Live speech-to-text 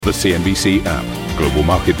The CNBC app. Global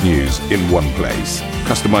market news in one place.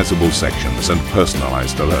 Customizable sections and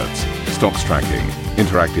personalized alerts. Stocks tracking,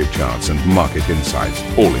 interactive charts and market insights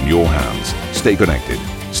all in your hands. Stay connected.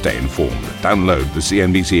 Stay informed. Download the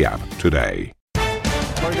CNBC app today.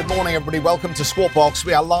 Very good morning, everybody. Welcome to Squawk.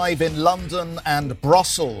 We are live in London and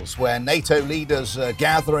Brussels, where NATO leaders are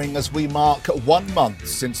gathering as we mark 1 month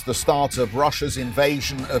since the start of Russia's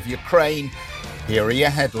invasion of Ukraine. Here are your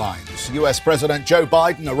headlines. US President Joe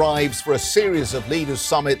Biden arrives for a series of leaders'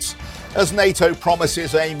 summits as NATO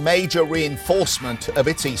promises a major reinforcement of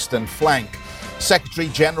its eastern flank. Secretary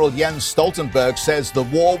General Jens Stoltenberg says the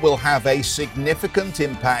war will have a significant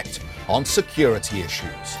impact on security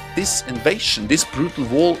issues. This invasion, this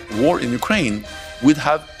brutal war in Ukraine would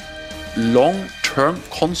have long-term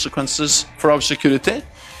consequences for our security.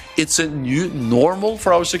 It's a new normal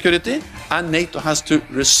for our security, and NATO has to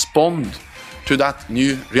respond to that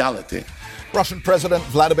new reality. Russian President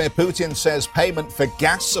Vladimir Putin says payment for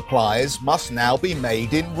gas supplies must now be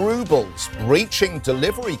made in rubles, breaching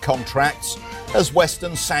delivery contracts as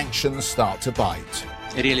Western sanctions start to bite.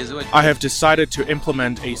 I have decided to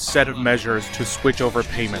implement a set of measures to switch over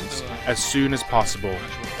payments as soon as possible.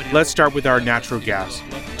 Let's start with our natural gas,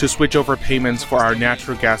 to switch over payments for our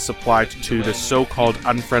natural gas supplied to the so-called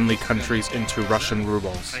unfriendly countries into Russian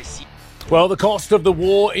rubles. Well, the cost of the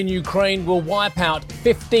war in Ukraine will wipe out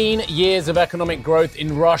 15 years of economic growth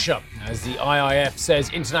in Russia, as the IIF says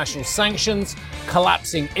international sanctions,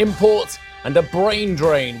 collapsing imports, and a brain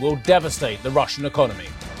drain will devastate the Russian economy.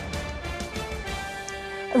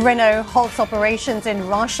 Renault halts operations in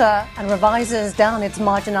Russia and revises down its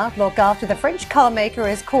margin outlook after the French car maker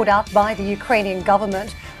is called out by the Ukrainian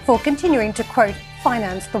government for continuing to, quote,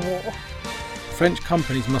 finance the war. French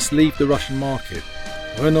companies must leave the Russian market.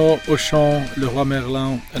 Renault, Auchan, Leroy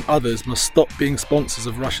Merlin and others must stop being sponsors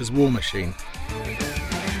of Russia's war machine.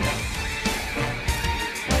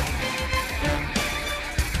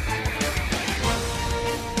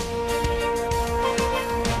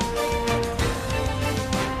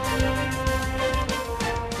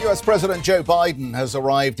 US President Joe Biden has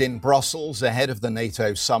arrived in Brussels ahead of the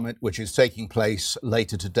NATO summit, which is taking place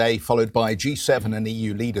later today, followed by G7 and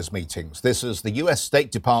EU leaders' meetings. This as the US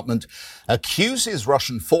State Department accuses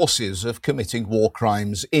Russian forces of committing war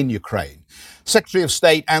crimes in Ukraine. Secretary of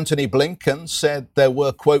State Antony Blinken said there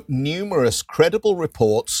were, quote, numerous credible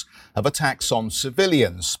reports of attacks on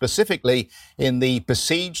civilians, specifically in the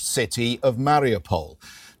besieged city of Mariupol.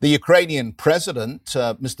 The Ukrainian president,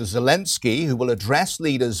 Mr. Zelensky, who will address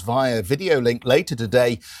leaders via video link later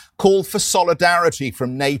today, called for solidarity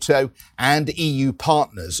from NATO and EU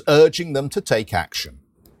partners, urging them to take action.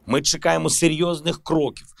 We're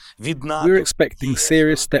expecting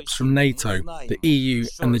serious steps from NATO, the EU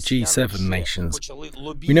and the G7 nations.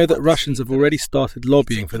 We know that Russians have already started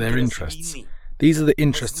lobbying for their interests. These are the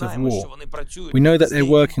interests of war. We know that they're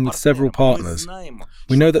working with several partners.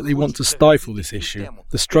 We know that they want to stifle this issue,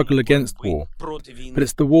 the struggle against war. But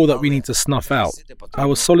it's the war that we need to snuff out.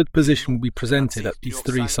 Our solid position will be presented at these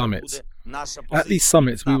 3 summits. At these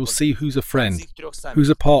summits, we will see who's a friend, who's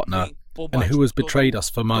a partner, and who has betrayed us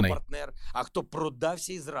for money.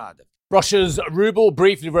 Russia's ruble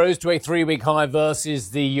briefly rose to a 3-week high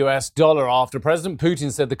versus the US dollar after President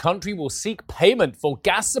Putin said the country will seek payment for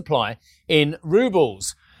gas supply in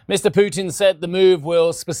rubles. Mr. Putin said the move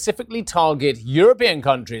will specifically target European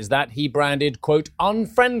countries that he branded, quote,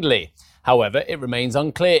 unfriendly. However, it remains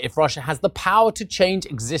unclear if Russia has the power to change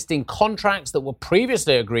existing contracts that were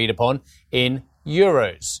previously agreed upon in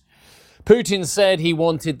euros. Putin said he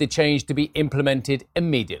wanted the change to be implemented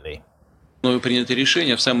immediately.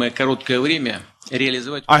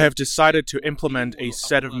 I have decided to implement a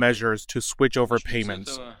set of measures to switch over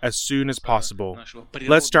payments as soon as possible.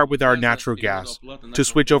 Let's start with our natural gas, to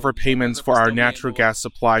switch over payments for our natural gas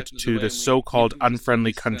supplied to the so-called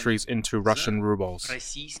unfriendly countries into Russian rubles. At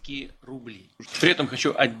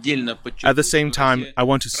the same time, I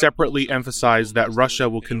want to separately emphasize that Russia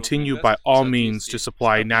will continue by all means to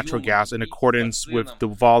supply natural gas in accordance with the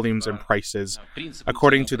volumes and prices,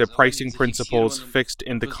 according to the pricing principles fixed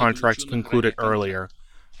in the contracts concluded earlier.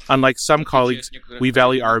 Unlike some colleagues, we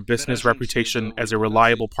value our business reputation as a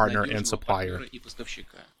reliable partner and supplier.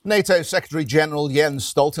 NATO Secretary General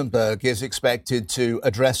Jens Stoltenberg is expected to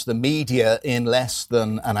address the media in less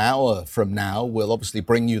than an hour from now. We'll obviously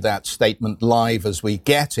bring you that statement live as we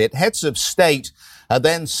get it. Heads of state are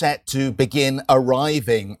then set to begin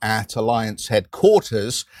arriving at alliance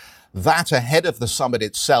headquarters. That ahead of the summit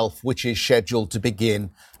itself, which is scheduled to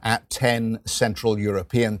begin at 10 Central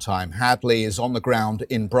European time. Hadley is on the ground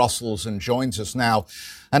in Brussels and joins us now.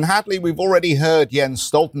 And Hadley, we've already heard Jens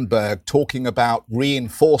Stoltenberg talking about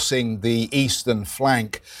reinforcing the eastern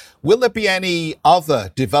flank. Will there be any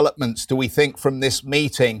other developments, do we think, from this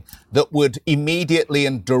meeting that would immediately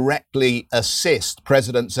and directly assist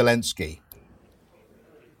President Zelensky?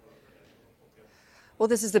 Well,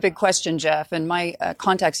 this is the big question, Jeff, and my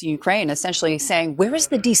contacts in Ukraine essentially saying, where is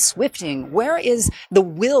the de-SWIFTing? Where is the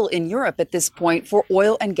will in Europe at this point for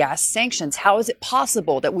oil and gas sanctions? How is it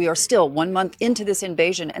possible that we are still 1 month into this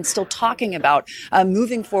invasion and still talking about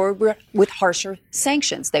moving forward with harsher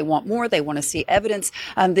sanctions? They want more. They want to see evidence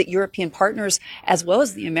that European partners, as well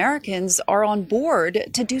as the Americans, are on board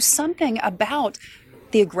to do something about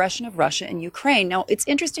the aggression of Russia in Ukraine. Now, it's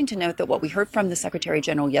interesting to note that what we heard from the Secretary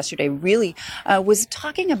General yesterday really was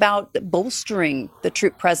talking about bolstering the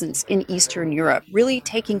troop presence in Eastern Europe, really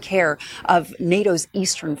taking care of NATO's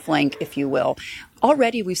eastern flank, if you will.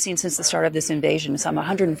 Already, we've seen since the start of this invasion, some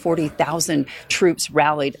 140,000 troops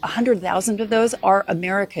rallied. 100,000 of those are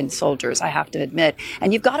American soldiers, I have to admit.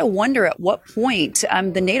 And you've got to wonder at what point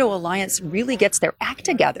the NATO alliance really gets their act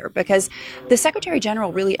together, because the Secretary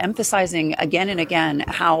General really emphasizing again and again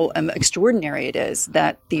how extraordinary it is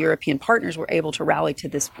that the European partners were able to rally to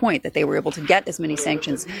this point, that they were able to get as many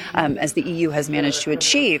sanctions as the EU has managed to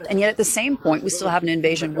achieve. And yet at the same point, we still have an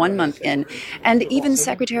invasion 1 month in. And even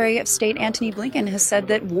Secretary of State Antony Blinken has said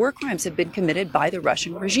that war crimes have been committed by the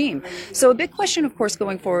Russian regime. So a big question, of course,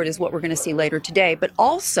 going forward is what we're going to see later today, but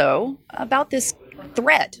also about this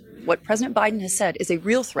threat. What President Biden has said is a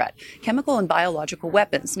real threat, chemical and biological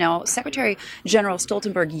weapons. Now, Secretary General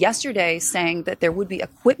Stoltenberg yesterday saying that there would be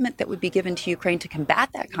equipment that would be given to Ukraine to combat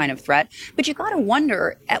that kind of threat. But you got to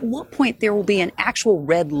wonder at what point there will be an actual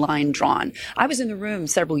red line drawn. I was in the room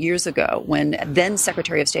several years ago when then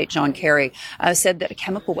Secretary of State John Kerry said that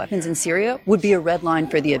chemical weapons in Syria would be a red line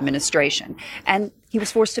for the administration. And he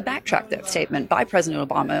was forced to backtrack that statement by President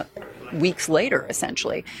Obama weeks later,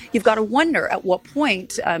 essentially. You've got to wonder at what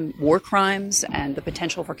point war crimes and the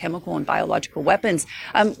potential for chemical and biological weapons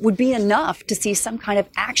would be enough to see some kind of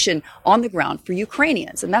action on the ground for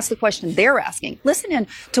Ukrainians. And that's the question they're asking. Listen in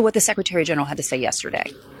to what the Secretary General had to say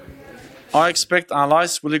yesterday. I expect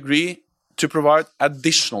allies will agree to provide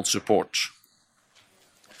additional support,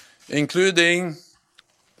 including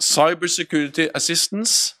cybersecurity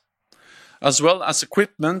assistance, as well as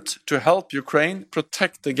equipment to help Ukraine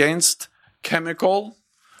protect against chemical,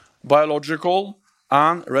 biological,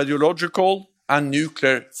 and radiological and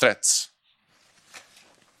nuclear threats.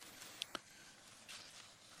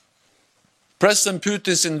 President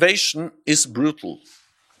Putin's invasion is brutal,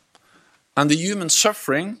 and the human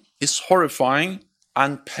suffering is horrifying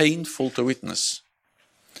and painful to witness.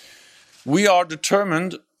 We are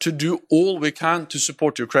determined to do all we can to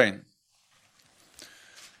support Ukraine.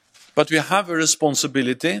 But we have a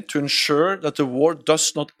responsibility to ensure that the war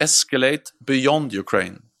does not escalate beyond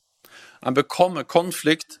Ukraine and become a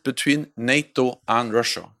conflict between NATO and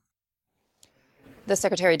Russia. The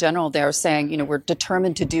Secretary General there saying, we're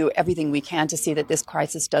determined to do everything we can to see that this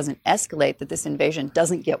crisis doesn't escalate, that this invasion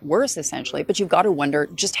doesn't get worse, essentially. But you've got to wonder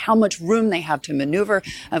just how much room they have to maneuver.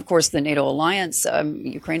 Of course, the NATO alliance,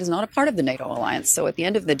 Ukraine is not a part of the NATO alliance. So at the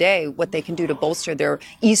end of the day, what they can do to bolster their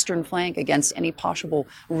eastern flank against any possible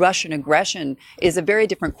Russian aggression is a very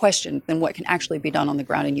different question than what can actually be done on the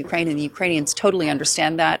ground in Ukraine. And the Ukrainians totally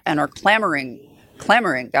understand that and are clamoring,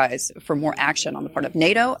 guys, for more action on the part of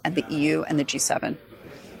NATO and the EU and the G7.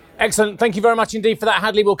 Excellent. Thank you very much indeed for that,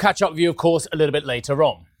 Hadley. We'll catch up with you, of course, a little bit later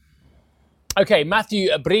on. OK,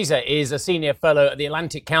 Matthew Briza is a senior fellow at the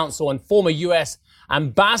Atlantic Council and former US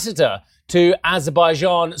ambassador to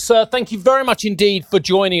Azerbaijan. Sir, thank you very much indeed for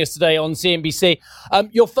joining us today on CNBC.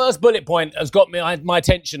 Your first bullet point has got my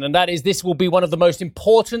attention, and that is this will be one of the most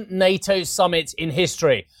important NATO summits in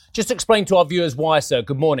history. Just explain to our viewers why, sir.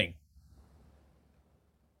 Good morning.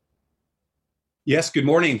 Yes, good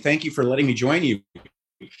morning. Thank you for letting me join you.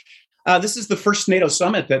 This is the first NATO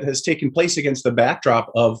summit that has taken place against the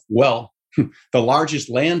backdrop of, well, the largest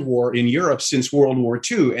land war in Europe since World War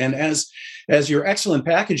II. And as your excellent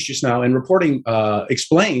package just now and reporting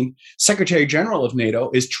explained, Secretary General of NATO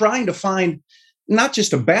is trying to find not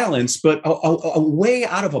just a balance, but a way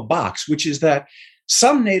out of a box, which is that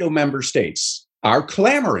some NATO member states are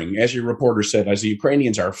clamoring, as your reporter said, as the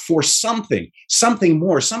Ukrainians are, for something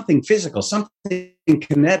more, something physical, something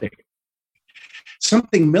kinetic.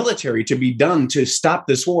 something military to be done to stop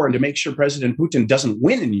this war and to make sure President Putin doesn't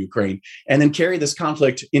win in Ukraine and then carry this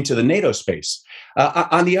conflict into the NATO space.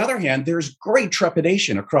 On the other hand, there's great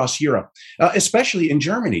trepidation across Europe, especially in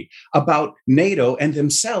Germany, about NATO and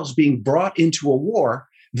themselves being brought into a war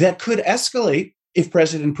that could escalate, if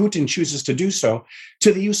President Putin chooses to do so,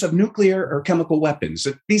 to the use of nuclear or chemical weapons.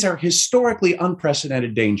 These are historically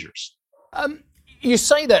unprecedented dangers. You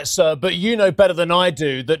say that, sir, but you know better than I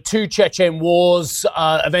do that two Chechen wars,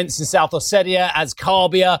 events in South Ossetia,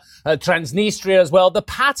 Azkarbia, Transnistria as well, the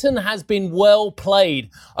pattern has been well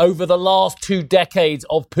played over the last 2 decades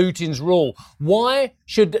of Putin's rule. Why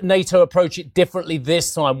should NATO approach it differently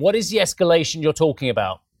this time? What is the escalation you're talking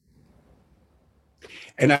about?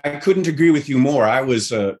 And I couldn't agree with you more. I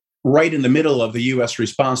was right in the middle of the U.S.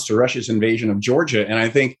 response to Russia's invasion of Georgia, and I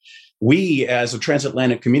think we, as a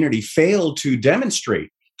transatlantic community, failed to demonstrate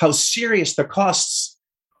how serious the costs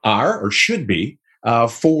are or should be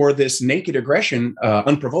for this naked aggression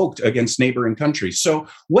unprovoked against neighboring countries. So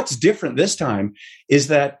what's different this time is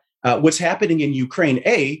that what's happening in Ukraine,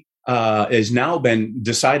 has now been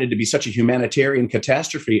decided to be such a humanitarian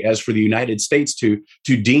catastrophe as for the United States to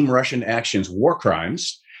deem Russian actions war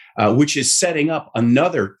crimes, which is setting up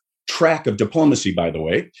another track of diplomacy, by the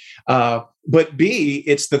way. But B,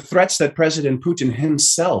 it's the threats that President Putin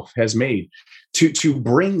himself has made to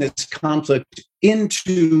bring this conflict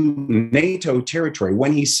into NATO territory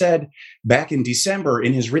when he said back in December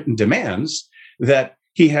in his written demands that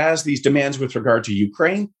he has these demands with regard to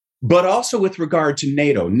Ukraine, but also with regard to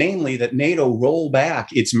NATO, namely that NATO roll back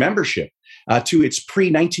its membership to its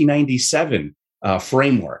pre-1997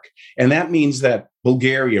 framework. And that means that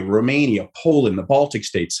Bulgaria, Romania, Poland, the Baltic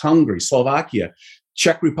states, Hungary, Slovakia,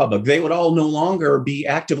 Czech Republic, they would all no longer be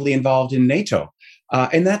actively involved in NATO.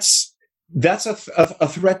 And that's a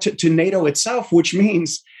threat to NATO itself, which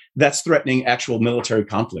means that's threatening actual military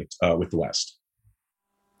conflict with the West.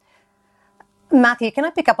 Matthew, can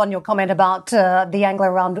I pick up on your comment about the angle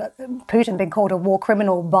around Putin being called a war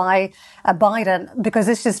criminal by Biden? Because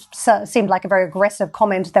this just seemed like a very aggressive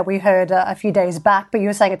comment that we heard a few days back, but you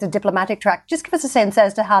were saying it's a diplomatic track. Just give us a sense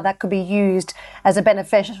as to how that could be used as a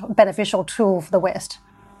beneficial tool for the West.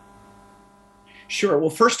 Sure. Well,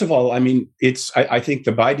 first of all, I mean, I think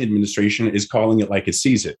the Biden administration is calling it like it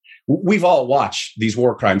sees it. We've all watched these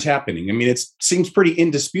war crimes happening. I mean, it seems pretty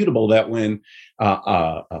indisputable that when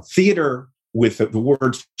a theater with the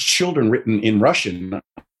words children written in Russian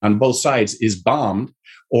on both sides is bombed,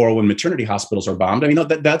 or when maternity hospitals are bombed, I mean,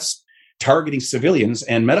 that's targeting civilians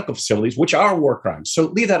and medical facilities, which are war crimes. So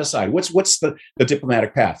leave that aside. What's the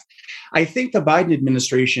diplomatic path? I think the Biden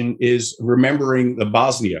administration is remembering the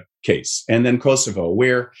Bosnia case and then Kosovo,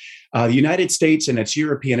 where the United States and its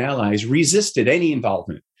European allies resisted any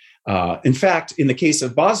involvement. In fact, in the case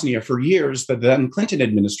of Bosnia, for years, the then Clinton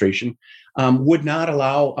administration would not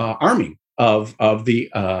allow arming of the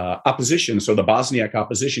opposition, so the Bosniak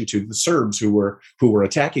opposition to the Serbs who were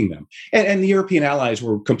attacking them. And the European allies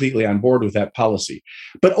were completely on board with that policy.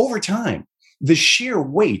 But over time, the sheer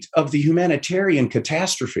weight of the humanitarian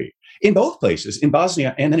catastrophe in both places, in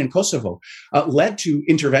Bosnia and then in Kosovo, led to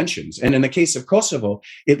interventions. And in the case of Kosovo,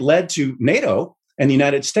 it led to NATO and the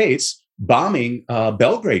United States bombing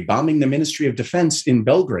Belgrade, bombing the Ministry of Defense in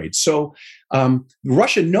Belgrade. So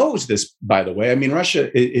Russia knows this, by the way. I mean,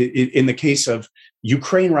 Russia, in the case of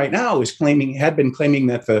Ukraine right now, had been claiming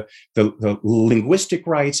that the linguistic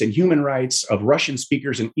rights and human rights of Russian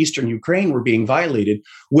speakers in eastern Ukraine were being violated,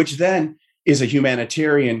 which then is a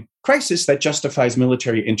humanitarian crisis that justifies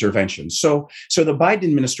military intervention. So the Biden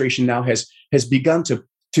administration now has begun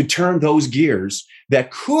to turn those gears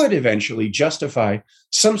that could eventually justify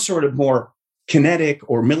some sort of more kinetic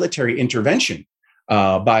or military intervention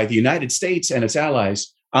by the United States and its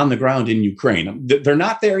allies on the ground in Ukraine. They're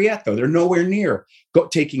not there yet, though. They're nowhere near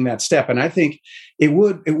taking that step. And I think it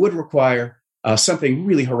would require something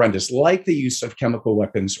really horrendous, like the use of chemical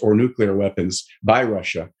weapons or nuclear weapons by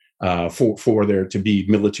Russia for there to be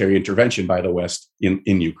military intervention by the West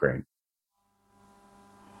in Ukraine.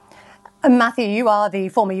 Matthew, you are the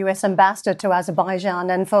former US ambassador to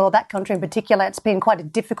Azerbaijan, and for that country in particular, it's been quite a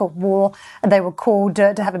difficult war. They were called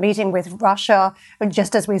to have a meeting with Russia,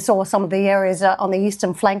 just as we saw some of the areas on the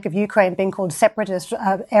eastern flank of Ukraine being called separatist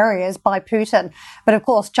areas by Putin. But of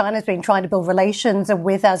course, China's been trying to build relations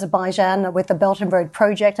with Azerbaijan with the Belt and Road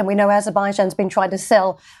project, and we know Azerbaijan's been trying to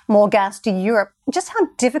sell more gas to Europe. Just how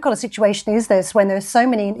difficult a situation is this when there's so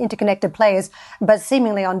many interconnected players, but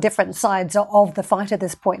seemingly on different sides of the fight at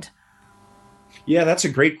this point? Yeah, that's a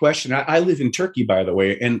great question. I live in Turkey, by the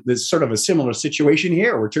way, and there's sort of a similar situation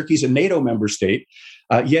here where Turkey's a NATO member state,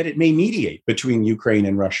 yet it may mediate between Ukraine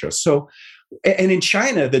and Russia. So And in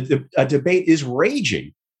China, a debate is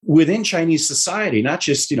raging within Chinese society, not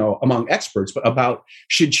just, among experts, but about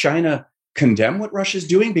should China condemn what Russia's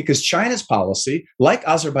doing? Because China's policy, like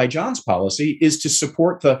Azerbaijan's policy, is to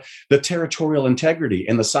support the territorial integrity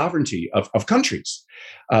and the sovereignty of countries.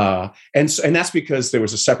 And that's because there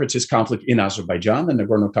was a separatist conflict in Azerbaijan, the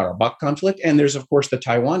Nagorno-Karabakh conflict, and there's, of course, the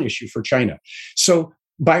Taiwan issue for China. So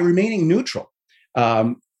by remaining neutral,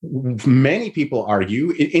 many people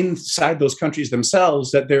argue inside those countries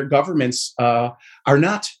themselves that their governments are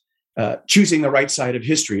not choosing the right side of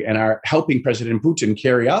history and are helping President Putin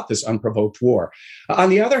carry out this unprovoked war. On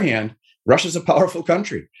the other hand, Russia's a powerful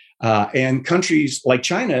country. And countries like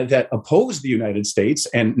China that oppose the United States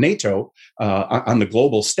and NATO on the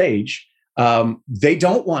global stage, they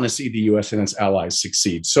don't want to see the U.S. and its allies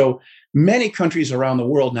succeed. So many countries around the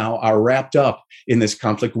world now are wrapped up in this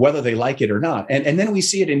conflict, whether they like it or not. And then we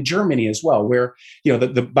see it in Germany as well, where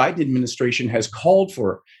the Biden administration has called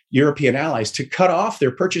for European allies to cut off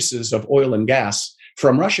their purchases of oil and gas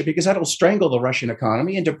from Russia, because that'll strangle the Russian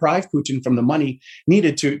economy and deprive Putin from the money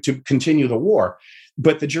needed to continue the war.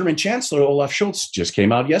 But the German Chancellor, Olaf Scholz, just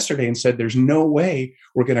came out yesterday and said there's no way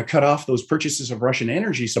we're going to cut off those purchases of Russian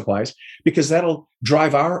energy supplies, because that'll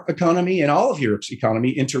drive our economy and all of Europe's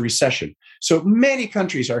economy into recession. So many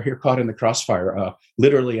countries are here caught in the crossfire,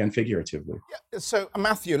 literally and figuratively. Yeah, so,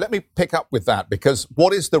 Matthew, let me pick up with that, because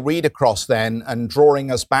what is the read across then, and drawing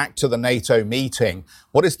us back to the NATO meeting,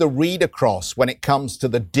 what is the read across when it comes to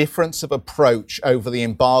the difference of approach over the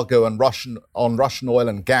embargo on Russian oil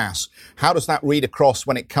and gas? How does that read across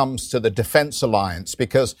when it comes to the defense alliance?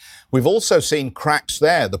 Because we've also seen cracks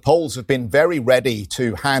there. The Poles have been very ready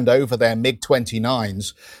to hand over their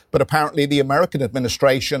MiG-29s, but apparently the American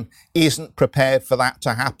administration isn't prepared for that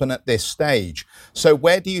to happen at this stage. So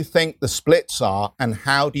where do you think the splits are, and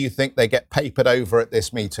how do you think they get papered over at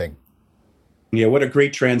this meeting? Yeah, what a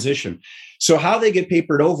great transition. So how they get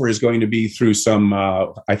papered over is going to be through some,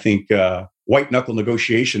 white knuckle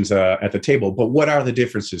negotiations at the table. But what are the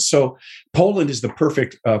differences? So Poland is the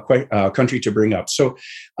perfect country to bring up. So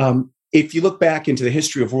if you look back into the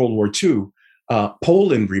history of World War II,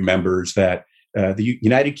 Poland remembers that the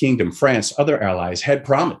United Kingdom, France, other allies had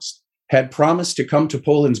promised to come to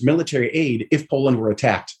Poland's military aid if Poland were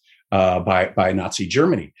attacked by Nazi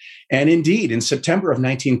Germany. And indeed, in September of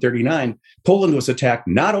 1939, Poland was attacked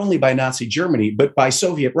not only by Nazi Germany, but by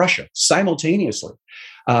Soviet Russia simultaneously.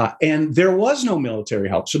 And there was no military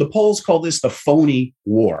help. So the Poles call this the phony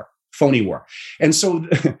war. And so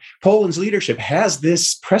Poland's leadership has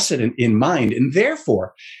this precedent in mind, and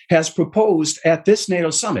therefore has proposed at this NATO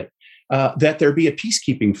summit that there be a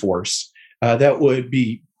peacekeeping force that would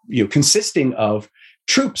be consisting of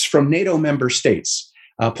troops from NATO member states.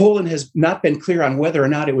 Poland has not been clear on whether or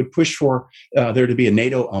not it would push for there to be a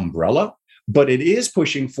NATO umbrella, but it is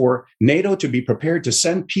pushing for NATO to be prepared to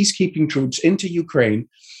send peacekeeping troops into Ukraine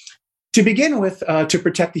to begin with, to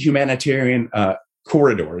protect the humanitarian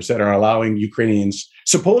corridors that are allowing Ukrainians,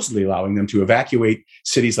 supposedly allowing them to evacuate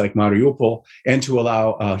cities like Mariupol and to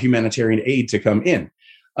allow humanitarian aid to come in.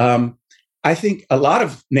 I think a lot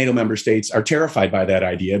of NATO member states are terrified by that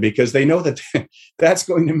idea, because they know that that's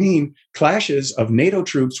going to mean clashes of NATO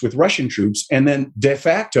troops with Russian troops, and then de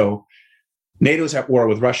facto, NATO's at war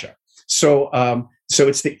with Russia. So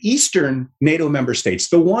it's the Eastern NATO member states,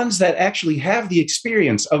 the ones that actually have the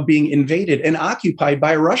experience of being invaded and occupied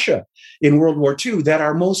by Russia in World War II, that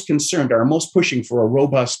are most concerned, are most pushing for a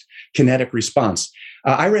robust kinetic response.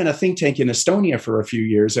 I ran a think tank in Estonia for a few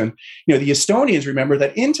years, and the Estonians remember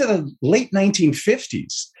that into the late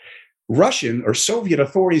 1950s, Russian or Soviet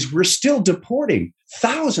authorities were still deporting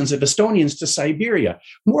thousands of Estonians to Siberia,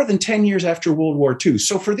 more than 10 years after World War II.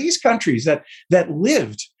 So for these countries that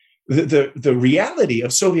lived the reality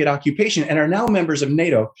of Soviet occupation and are now members of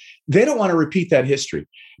NATO, they don't want to repeat that history.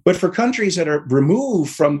 But for countries that are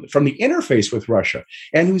removed from the interface with Russia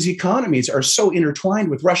and whose economies are so intertwined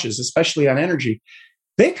with Russia's, especially on energy,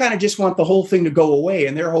 they kind of just want the whole thing to go away.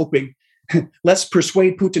 And they're hoping, let's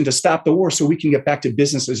persuade Putin to stop the war so we can get back to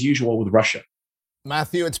business as usual with Russia.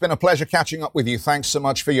 Matthew, it's been a pleasure catching up with you. Thanks so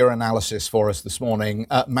much for your analysis for us this morning.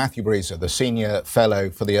 Matthew Breezer, the Senior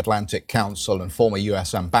Fellow for the Atlantic Council and former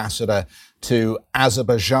US Ambassador to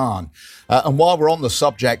Azerbaijan. And while we're on the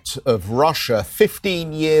subject of Russia,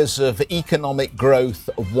 15 years of economic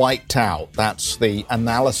growth wiped out. That's the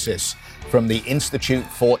analysis from the Institute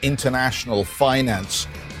for International Finance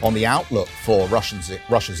on the outlook for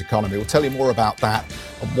Russia's economy. We'll tell you more about that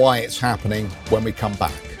and why it's happening when we come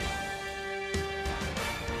back.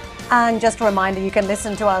 And just a reminder, you can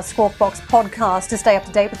listen to our Squawk Box podcast to stay up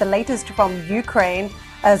to date with the latest from Ukraine.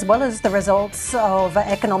 as well as the results of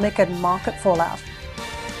economic and market fallout.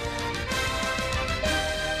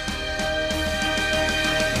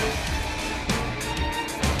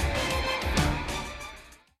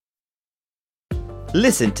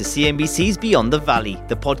 Listen to CNBC's Beyond the Valley,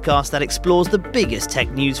 the podcast that explores the biggest tech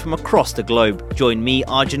news from across the globe. Join me,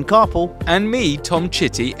 Arjun Karpal. And me, Tom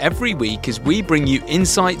Chitty, every week as we bring you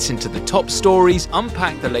insights into the top stories,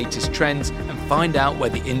 unpack the latest trends, and find out where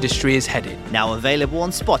the industry is headed. Now available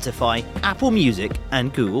on Spotify, Apple Music,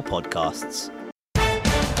 and Google Podcasts.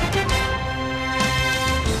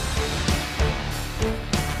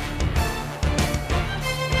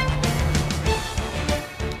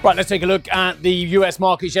 Right, let's take a look at the US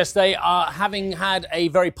markets yesterday. Having had a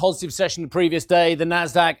very positive session the previous day, the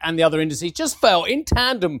Nasdaq and the other indices just fell in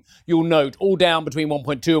tandem, you'll note, all down between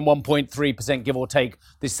 1.2 and 1.3%, give or take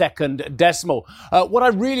the second decimal. What I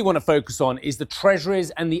really want to focus on is the treasuries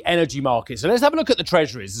and the energy markets. So let's have a look at the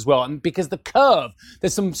treasuries as well, and because the curve,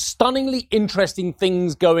 there's some stunningly interesting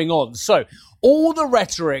things going on. So all the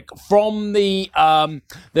rhetoric from the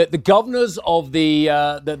governors of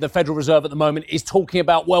the Federal Reserve at the moment is talking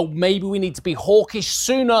about, well, maybe we need to be hawkish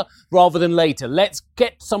sooner rather than later. Let's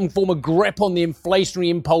get some form of grip on the inflationary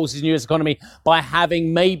impulses in the US economy by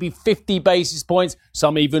having maybe 50 basis points,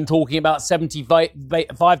 some even talking about 75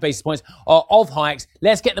 basis points of hikes.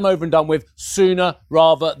 Let's get them over and done with sooner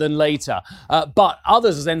rather than later. But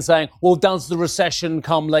others are then saying, well, does the recession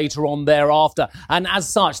come later on thereafter? And as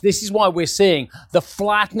such, this is why we're seeing the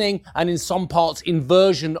flattening and in some parts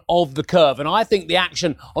inversion of the curve. And I think the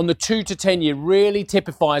action on the 2 to 10 year really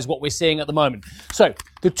typifies what we're seeing at the moment. So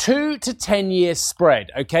the 2 to 10 year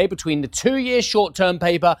spread, okay, between the 2-year short-term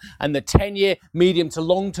paper and the 10-year medium to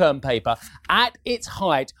long-term paper at its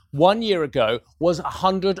height 1 year ago was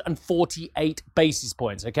 148 basis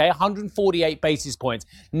points, okay, 148 basis points.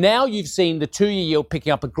 Now you've seen the 2-year yield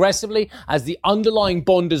picking up aggressively as the underlying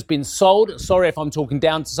bond has been sold. Sorry if I'm talking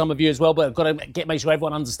down to some of you as well, but I've got to make sure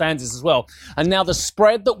everyone understands this as well. And now the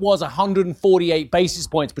spread that was 148 basis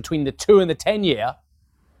points between the 2 and the 10 year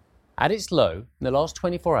at its low in the last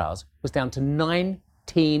 24 hours was down to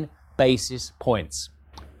 19 basis points.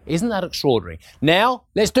 Isn't that extraordinary? Now,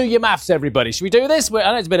 let's do your maths, everybody. Should we do this?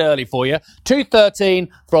 I know it's a bit early for you. 213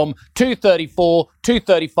 from 234,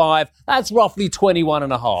 235. That's roughly 21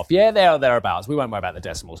 and a half. Yeah, there or thereabouts. We won't worry about the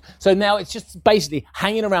decimals. So now it's just basically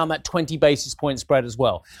hanging around that 20 basis point spread as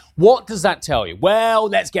well. What does that tell you? Well,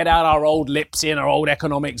 let's get out our old Lipson, our old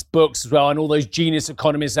economics books as well, and all those genius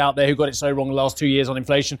economists out there who got it so wrong the last 2 years on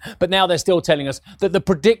inflation. But now they're still telling us that the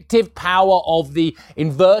predictive power of the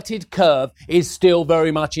inverted curve is still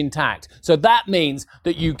very much intact. So that means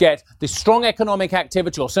that you get the strong economic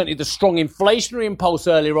activity, or certainly the strong inflationary impulse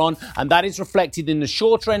earlier on, and that is reflected in the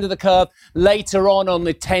shorter end of the curve. Later on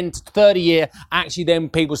the 10 to 30 year, actually then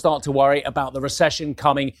people start to worry about the recession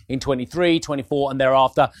coming in 23, 24 and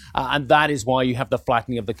thereafter, and that is why you have the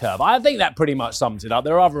flattening of the curve. I think that pretty much sums it up.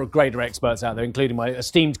 There are other greater experts out there, including my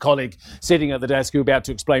esteemed colleague sitting at the desk who will be able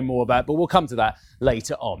to explain more about it, but we'll come to that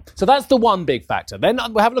later on. So that's the one big factor. Then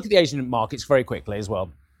we'll have a look at the Asian markets very quickly as well.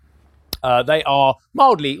 They are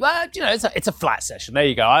mildly, well, it's a flat session. There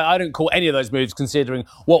you go. I don't call any of those moves, considering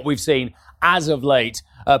what we've seen as of late,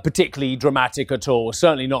 particularly dramatic at all.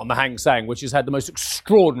 Certainly not in the Hang Seng, which has had the most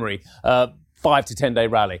extraordinary 5 to 10 day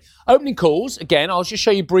rally. Opening calls, again, I'll just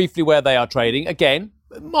show you briefly where they are trading. Again,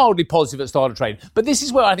 mildly positive at the start of trading. But this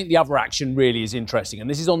is where I think the other action really is interesting. And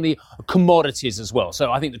this is on the commodities as well.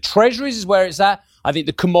 So I think the treasuries is where it's at. I think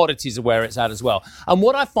the commodities are where it's at as well. And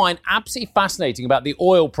what I find absolutely fascinating about the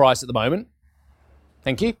oil price at the moment,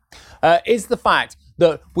 thank you, is the fact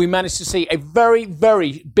that we managed to see a very,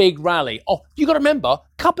 very big rally. Oh, you got to remember, a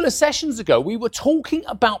couple of sessions ago, we were talking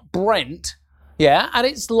about Brent, at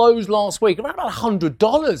its lows last week, around about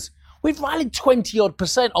 $100. We've rallied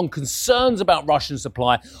 20-odd% on concerns about Russian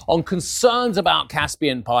supply, on concerns about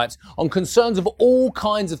Caspian pipes, on concerns of all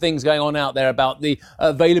kinds of things going on out there about the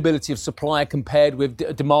availability of supply compared with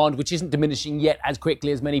demand, which isn't diminishing yet as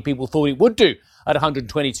quickly as many people thought it would do at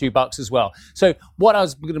 $122 as well. So what I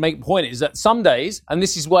was going to make the point is that some days, and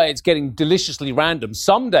this is why it's getting deliciously random,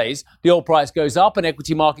 some days the oil price goes up and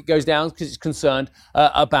equity market goes down because it's concerned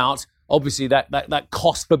about obviously that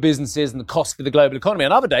cost for businesses and the cost for the global economy.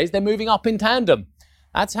 On other days, they're moving up in tandem.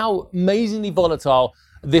 That's how amazingly volatile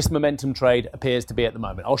this momentum trade appears to be at the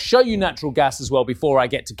moment. I'll show you natural gas as well before I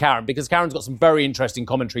get to Karen, because Karen's got some very interesting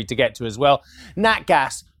commentary to get to as well. Nat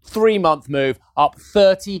gas, 3-month move, up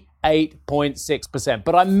 38.6%.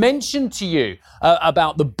 But I mentioned to you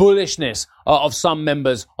about the bullishness of some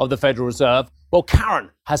members of the Federal Reserve. Well, Karen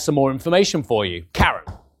has some more information for you. Karen.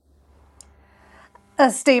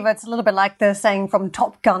 Steve, it's a little bit like the saying from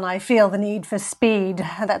Top Gun, I feel the need for speed.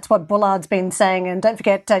 That's what Bullard's been saying. And don't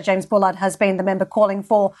forget, James Bullard has been the member calling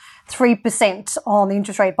for 3% on the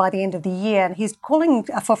interest rate by the end of the year. And he's calling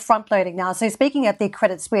for front-loading now. So speaking at the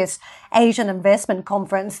Credit Suisse Asian Investment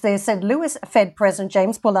Conference, they said Lewis Fed President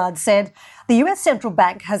James Bullard said the US Central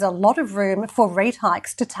Bank has a lot of room for rate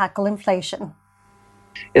hikes to tackle inflation.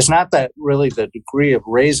 It's not that really the degree of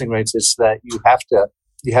raising rates, it's that you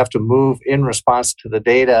have to move in response to the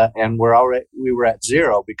data, and we were at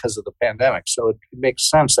zero because of the pandemic. So it makes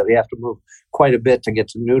sense that we have to move quite a bit to get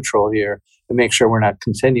to neutral here and make sure we're not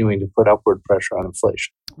continuing to put upward pressure on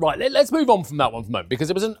inflation. Right, let's move on from that one for a moment, because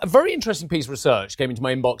it was a very interesting piece of research came into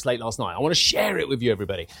my inbox late last night. I want to share it with you,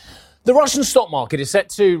 everybody. The Russian stock market is set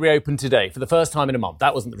to reopen today for the first time in a month.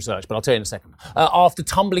 That wasn't the research, but I'll tell you in a second. After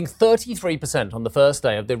tumbling 33% on the first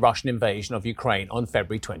day of the Russian invasion of Ukraine on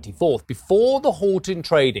February 24th. Before the halt in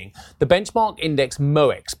trading, the benchmark index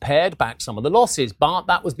MOEX pared back some of the losses, but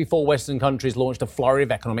that was before Western countries launched a flurry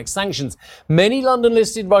of economic sanctions. Many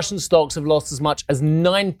London-listed Russian stocks have lost as much as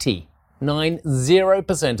 90%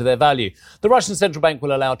 of their value. The Russian central bank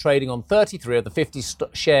will allow trading on 33 of the 50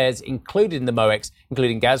 shares included in the MOEX,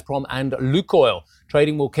 including Gazprom and Lukoil.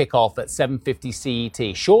 Trading will kick off at 7:50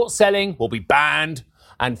 CET. Short selling will be banned,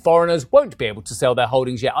 and foreigners won't be able to sell their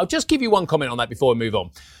holdings yet. I'll just give you one comment on that before we move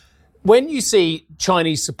on. When you see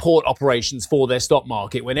Chinese support operations for their stock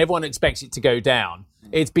market, when everyone expects it to go down,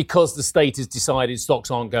 it's because the state has decided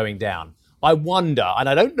stocks aren't going down. I wonder, and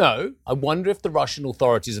I don't know, I wonder if the Russian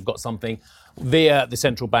authorities have got something via the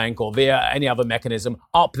central bank or via any other mechanism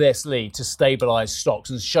up their sleeve to stabilise stocks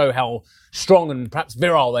and show how strong and perhaps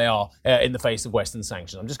virile they are in the face of Western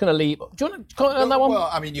sanctions. I'm just going to leave. Do you want to comment on that one? Well,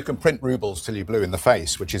 I mean, you can print rubles till you're blue in the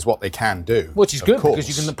face, which is what they can do. Which is good, because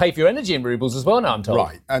you can pay for your energy in rubles as well now, I'm told.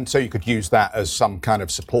 Right, and so you could use that as some kind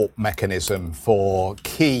of support mechanism for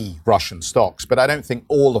key Russian stocks. But I don't think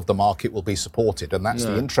all of the market will be supported. And that's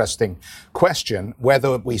the interesting question,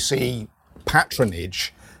 whether we see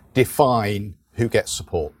patronage define who gets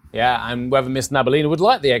support. Yeah, and whether Miss Nabalina would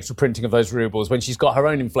like the extra printing of those rubles when she's got her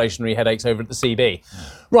own inflationary headaches over at the CB.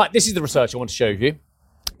 Right, this is the research I want to show you.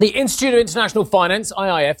 The Institute of International Finance,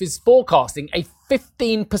 IIF, is forecasting a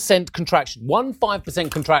 15% contraction,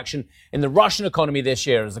 15% contraction in the Russian economy this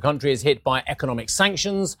year as the country is hit by economic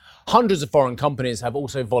sanctions. Hundreds of foreign companies have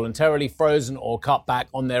also voluntarily frozen or cut back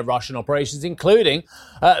on their Russian operations, including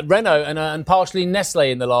Renault and partially Nestle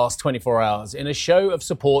in the last 24 hours, in a show of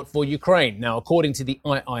support for Ukraine. Now, according to the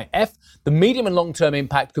IIF, the medium and long-term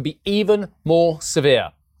impact could be even more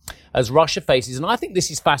severe as Russia faces, and I think this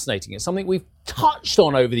is fascinating, it's something we've touched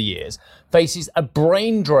on over the years, faces a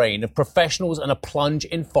brain drain of professionals and a plunge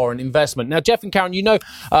in foreign investment. Now, Jeff and Karen, you know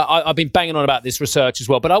I've been banging on about this research as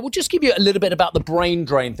well, but I will just give you a little bit about the brain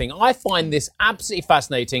drain thing. I find this absolutely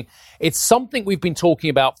fascinating. It's something we've been talking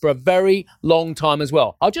about for a very long time as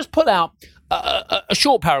well. I'll just put out a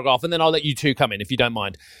short paragraph and then I'll let you two come in if you don't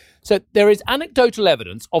mind. So there is anecdotal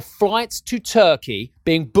evidence of flights to Turkey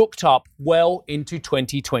being booked up well into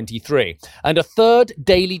 2023. And a third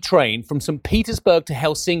daily train from St. Petersburg to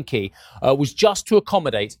Helsinki was just to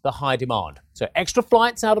accommodate the high demand. So extra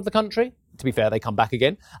flights out of the country. To be fair, they come back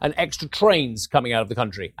again, and extra trains coming out of the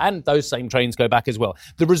country. And those same trains go back as well.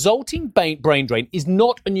 The resulting brain drain is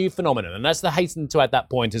not a new phenomenon, and that's the hasten to add that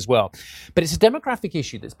point as well. But it's a demographic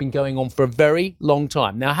issue that's been going on for a very long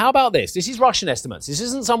time. Now, how about this? This is Russian estimates. This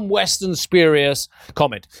isn't some Western spurious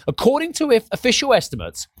comment. According to official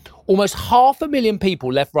estimates, almost 500,000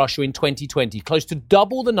 people left Russia in 2020, close to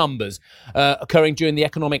double the numbers occurring during the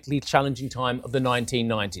economically challenging time of the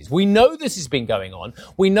 1990s. We know this has been going on.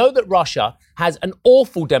 We know that Russia has an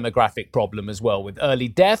awful demographic problem as well, with early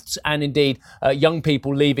deaths and indeed young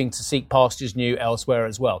people leaving to seek pastures new elsewhere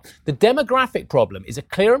as well. The demographic problem is a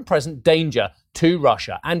clear and present danger to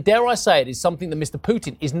Russia. And dare I say it, is something that Mr.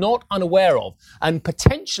 Putin is not unaware of, and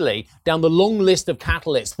potentially down the long list of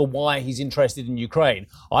catalysts for why he's interested in Ukraine.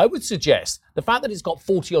 I would suggest the fact that it's got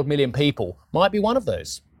 40-odd million people might be one of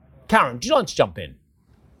those. Karen, do you like to jump in?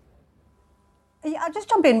 Yeah, I'll just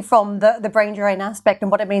jump in from the brain drain aspect and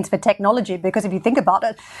what it means for technology, because if you think about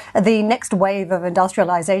it, the next wave of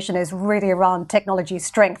industrialization is really around technology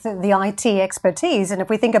strength, the IT expertise. And if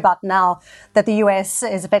we think about now that the US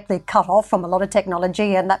is effectively cut off from a lot of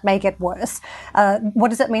technology, and that may get worse, what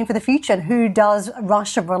does that mean for the future? And who does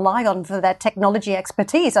Russia rely on for that technology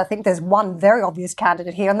expertise? I think there's one very obvious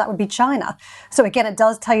candidate here, and that would be China. So again, it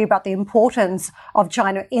does tell you about the importance of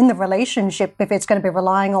China in the relationship if it's going to be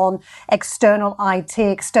relying on external external IT,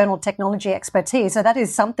 external technology expertise. So that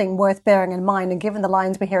is something worth bearing in mind. And given the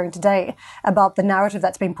lines we're hearing today about the narrative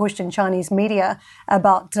that's been pushed in Chinese media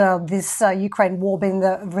about this Ukraine war being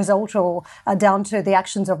the result or down to the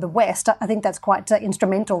actions of the West, I think that's quite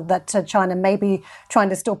instrumental that China may be trying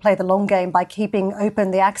to still play the long game by keeping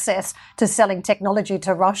open the access to selling technology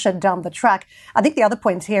to Russia down the track. I think the other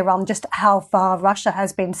point here on just how far Russia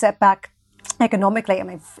has been set back economically. I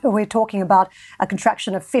mean, we're talking about a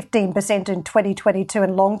contraction of 15% in 2022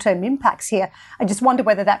 and long-term impacts here. I just wonder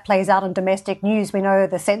whether that plays out in domestic news. We know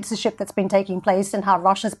the censorship that's been taking place and how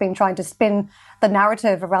Russia's been trying to spin the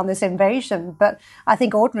narrative around this invasion. But I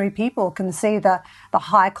think ordinary people can see the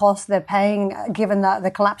high cost they're paying given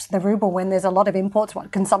the collapse of the ruble when there's a lot of imports.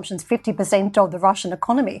 Consumption's 50% of the Russian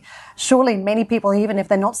economy. Surely many people, even if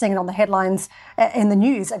they're not seeing it on the headlines in the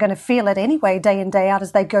news, are going to feel it anyway day in, day out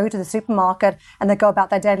as they go to the supermarket and they go about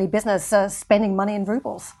their daily business spending money in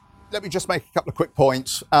rubles. Let me just make a couple of quick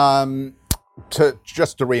points to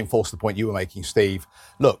reinforce the point you were making, Steve.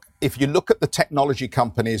 Look, if you look at the technology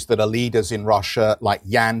companies that are leaders in Russia, like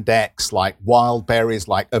Yandex, like Wildberries,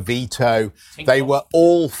 like Avito, they were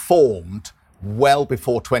all formed well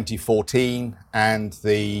before 2014 and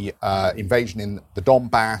the invasion in the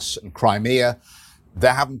Donbass and Crimea.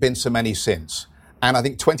 There haven't been so many since. And I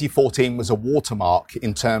think 2014 was a watermark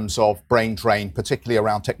in terms of brain drain, particularly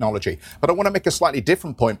around technology. But I want to make a slightly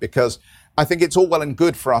different point because I think it's all well and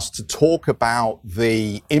good for us to talk about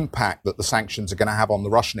the impact that the sanctions are going to have on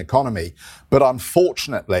the Russian economy. But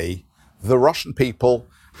unfortunately, the Russian people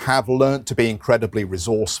have learned to be incredibly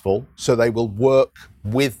resourceful, so they will work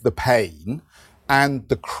with the pain. And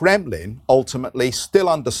the Kremlin ultimately still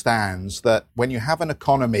understands that when you have an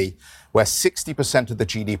economy where 60% of the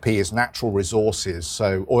GDP is natural resources,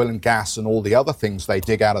 so oil and gas and all the other things they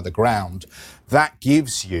dig out of the ground, that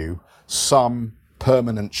gives you some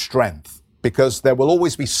permanent strength. Because there will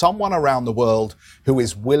always be someone around the world who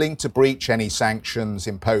is willing to breach any sanctions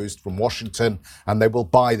imposed from Washington, and they will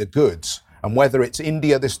buy the goods. And whether it's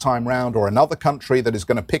India this time round or another country that is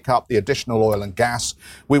going to pick up the additional oil and gas,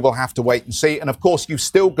 we will have to wait and see. And of course, you've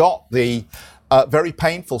still got the very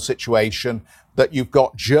painful situation that you've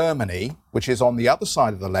got Germany, which is on the other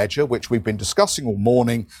side of the ledger, which we've been discussing all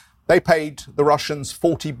morning. They paid the Russians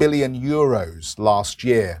 40 billion euros last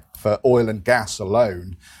year for oil and gas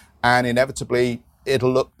alone. And inevitably,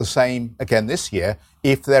 it'll look the same again this year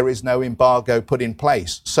if there is no embargo put in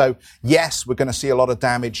place. So, yes, we're going to see a lot of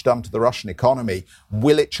damage done to the Russian economy.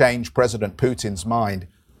 Will it change President Putin's mind?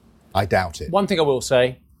 I doubt it. One thing I will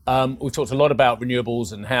say, we've talked a lot about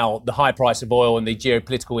renewables and how the high price of oil and the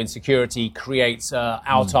geopolitical insecurity creates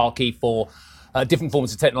autarky for different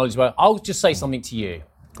forms of technology. Well, I'll just say something to you.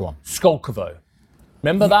 Go on. Skolkovo.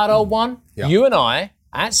 Remember that old one? Yeah. You and I,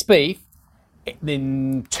 at Spieth,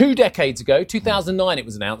 in 2 decades ago, 2009 it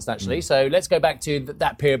was announced actually, so let's go back to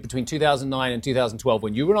that period between 2009 and 2012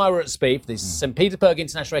 when you and I were at Spieth, the St. Petersburg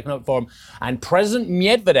International Economic Forum, and President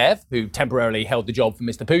Medvedev, who temporarily held the job for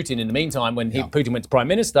Mr. Putin in the meantime when Putin went to Prime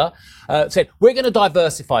Minister, said, we're going to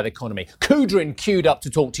diversify the economy. Kudrin queued up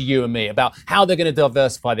to talk to you and me about how they're going to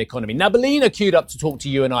diversify the economy. Nabiulina queued up to talk to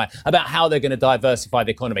you and I about how they're going to diversify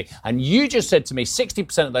the economy. And you just said to me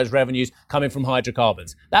 60% of those revenues coming from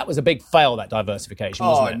hydrocarbons. That was a big fail, that diversification,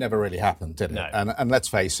 wasn't it? It never really happened, did it? No. And let's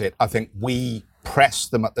face it, I think we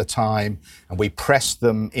pressed them at the time and we pressed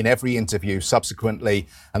them in every interview subsequently,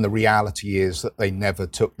 and the reality is that they never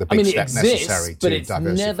took the big step necessary to diversify.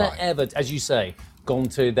 But it's never ever, as you say, gone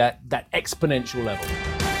to that exponential level.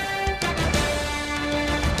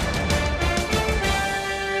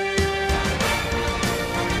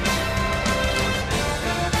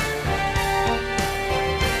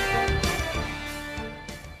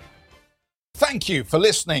 Thank you for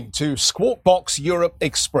listening to Squawk Box Europe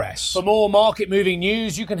Express. For more market-moving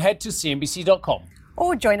news, you can head to cnbc.com.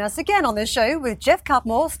 Or join us again on the show with Jeff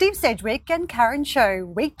Cutmore, Steve Sedgwick and Karen Cho,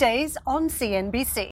 weekdays on CNBC.